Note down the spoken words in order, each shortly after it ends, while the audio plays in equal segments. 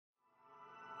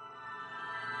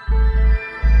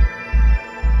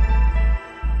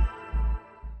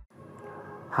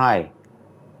Hi,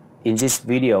 in this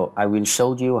video I will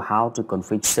show you how to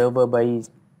configure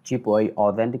server-based AAA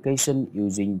authentication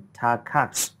using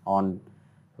TACACS on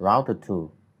router 2.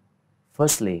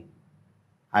 Firstly,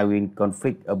 I will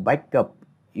configure a backup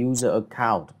user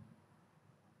account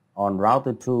on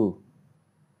router 2.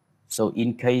 So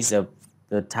in case of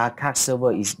the TACACS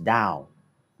server is down,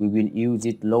 we will use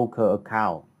this local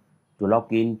account to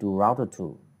log in to router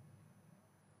 2.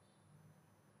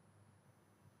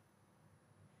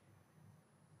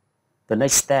 The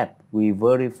next step, we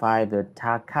verify the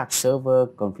TACACS server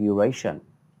configuration.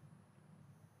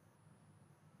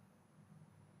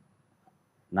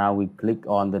 Now we click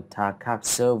on the TACACS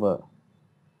server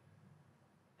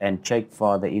and check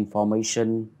for the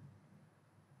information,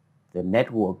 the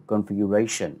network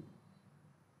configuration.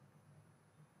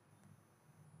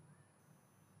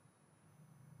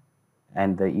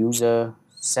 And the user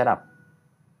setup.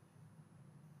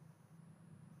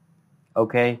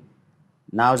 Okay,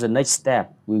 now the next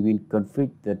step, we will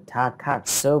configure the TACACS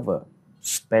server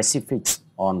specifics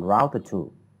on router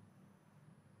 2.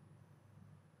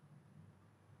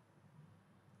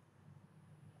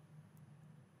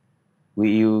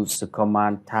 We use the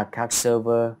command TACACS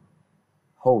server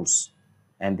host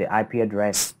and the IP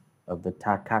address of the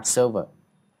TACACS server.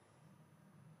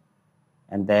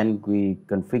 And then we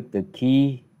configure the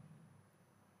key.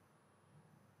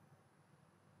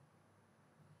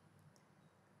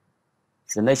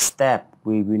 The next step,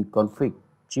 we will configure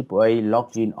AAA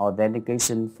login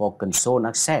authentication for console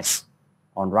access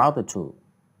on router 2.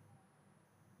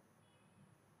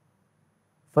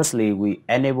 Firstly, we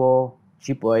enable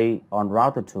AAA on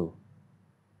router 2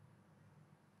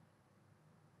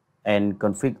 and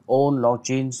configure all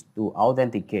logins to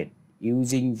authenticate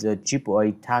using the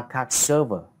AAA TACACS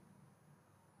server.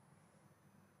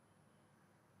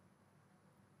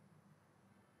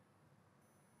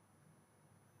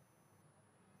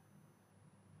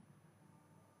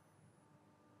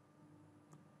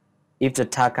 If the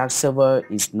TACACS server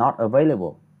is not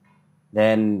available,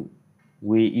 then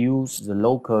we use the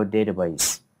local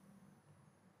database.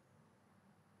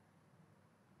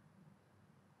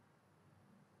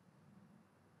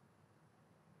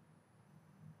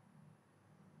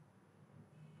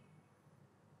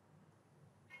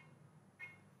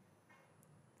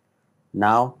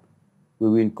 Now, we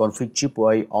will configure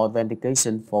AAA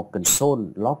authentication for console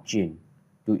login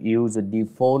to use the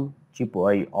default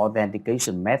AAA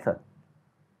authentication method.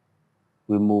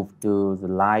 We move to the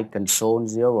line console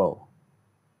 0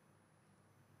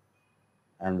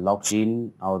 and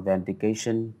login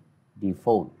authentication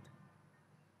default.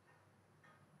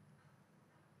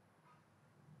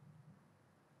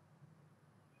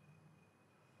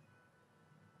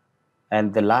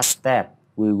 And the last step,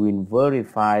 we will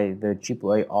verify the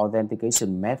AAA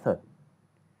authentication method.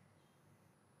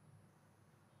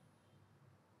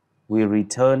 We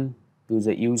return to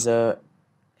the user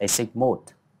exit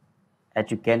mode. As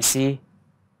you can see,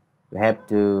 we have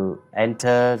to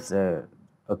enter the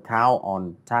account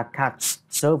on TACACS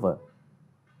server.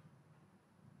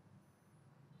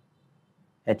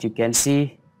 As you can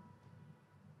see,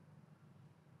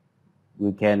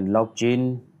 we can log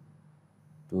in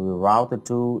to the router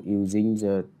 2 using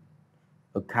the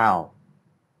account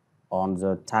on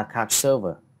the TACACS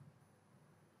server.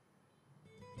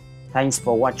 Thanks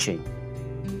for watching.